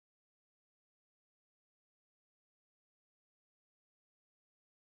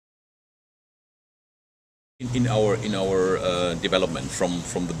In our development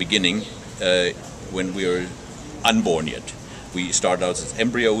from the beginning, when we are unborn yet, we start out as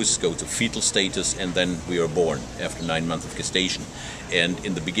embryos, go to fetal status, and then we are born after 9 months of gestation. And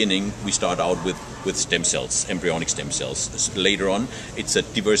in the beginning, we start out with stem cells, embryonic stem cells. Later on, it's a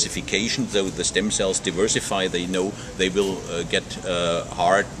diversification. So the stem cells diversify. They know they will get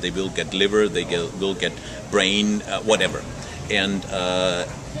heart, they will get liver, they will get brain, whatever. And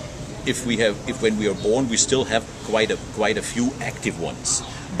if when we are born, we still have quite a few active ones.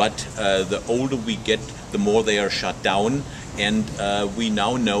 But the older we get, the more they are shut down. And we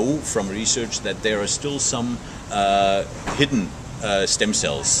now know from research that there are still some hidden stem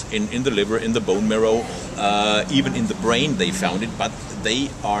cells in the liver, in the bone marrow, even in the brain they found it, but they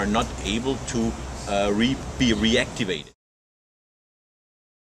are not able to be reactivated.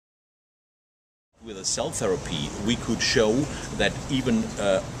 With a cell therapy, we could show that even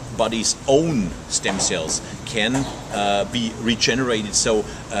body's own stem cells can be regenerated. So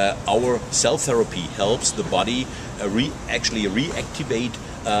our cell therapy helps the body actually reactivate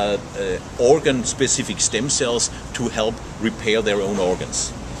organ-specific stem cells to help repair their own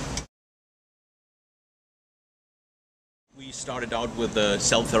organs. We started out with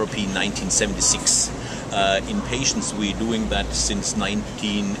cell therapy in 1976. In patients, we're doing that since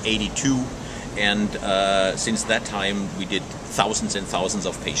 1982. And since that time, we did thousands and thousands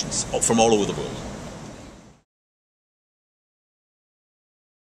of patients from all over the world.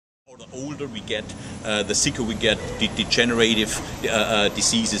 The older we get, the sicker we get, the degenerative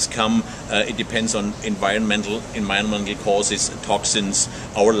diseases come. It depends on environmental causes, toxins,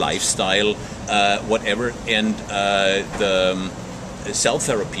 our lifestyle, whatever. And the cell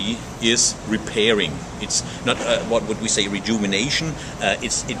therapy is repairing. It's not what would we say rejuvenation.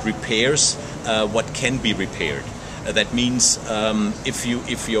 It repairs what can be repaired. That means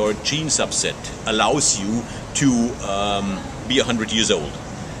if your gene subset allows you to be 100 years old,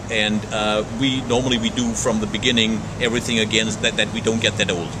 and we normally do from the beginning everything against that we don't get that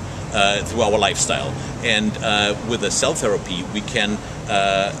old through our lifestyle. And with the cell therapy, we can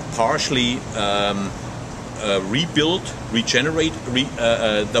partially rebuild, regenerate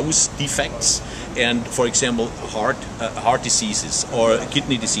those defects. And for example, heart diseases or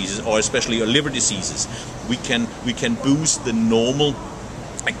kidney diseases, or especially liver diseases, we can boost the normal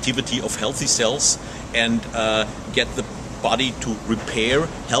activity of healthy cells and get the body to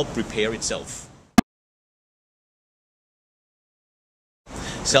help repair itself.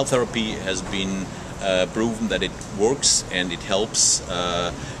 Cell therapy has been proven that it works and it helps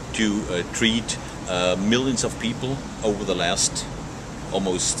to treat millions of people over the last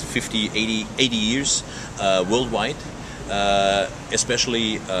almost 50, 80 years worldwide,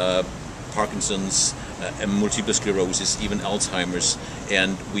 especially Parkinson's, multiple sclerosis, even Alzheimer's,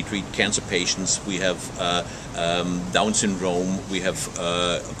 and we treat cancer patients. We have Down syndrome, we have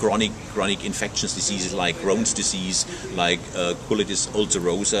chronic infectious diseases like Crohn's disease, like colitis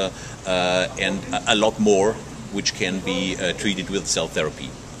ulcerosa, and a lot more, which can be treated with cell therapy,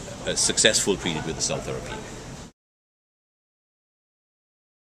 successfully treated with cell therapy.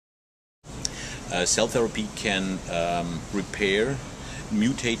 Cell therapy can repair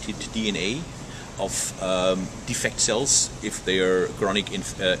mutated DNA of defect cells if they are chronic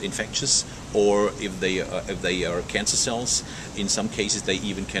infectious, or if they are cancer cells. In some cases, they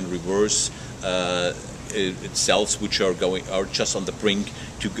even can reverse cells which are just on the brink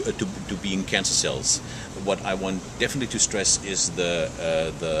to being cancer cells. What I want definitely to stress is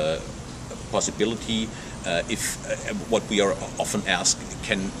the possibility. If what we are often asked,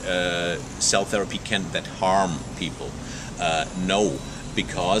 can cell therapy that harm people? No,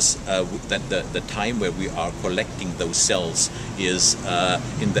 because that the time where we are collecting those cells is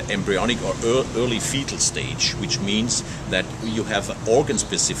in the embryonic or early fetal stage, which means that you have organ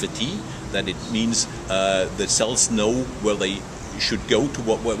specificity. That it means the cells know where they should go to,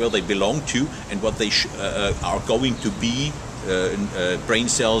 where they belong to, and what they are going to be. Brain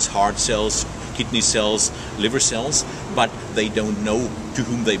cells, heart cells, kidney cells, liver cells, but they don't know to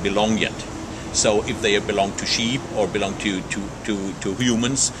whom they belong yet. So if they belong to sheep or belong to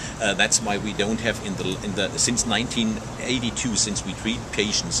humans, that's why we don't have since 1982, since we treat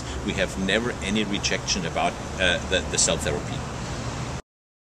patients, we have never any rejection about the cell therapy.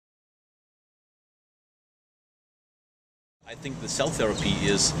 I think the cell therapy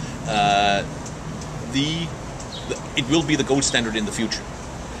is it will be the gold standard in the future,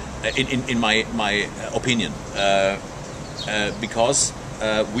 in my opinion, because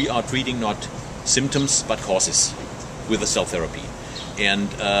we are treating not symptoms but causes with the cell therapy, and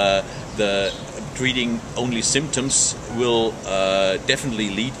the treating only symptoms will definitely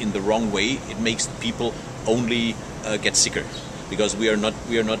lead in the wrong way. It makes people only get sicker, because we are not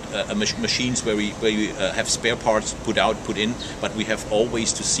machines where we have spare parts put in, but we have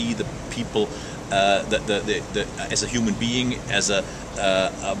always to see the people as a human being, as a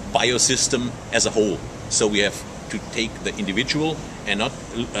biosystem as a whole. So we have to take the individual, and not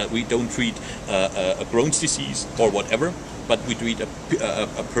we don't treat a Crohn's disease or whatever, but we treat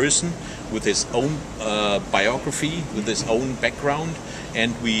a person with his own biography, with his own background,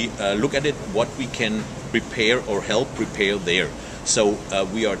 and we look at it, what we can repair or help repair there. So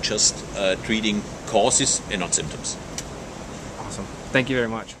we are just treating causes and not symptoms. Awesome. Thank you very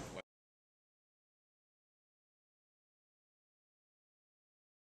much.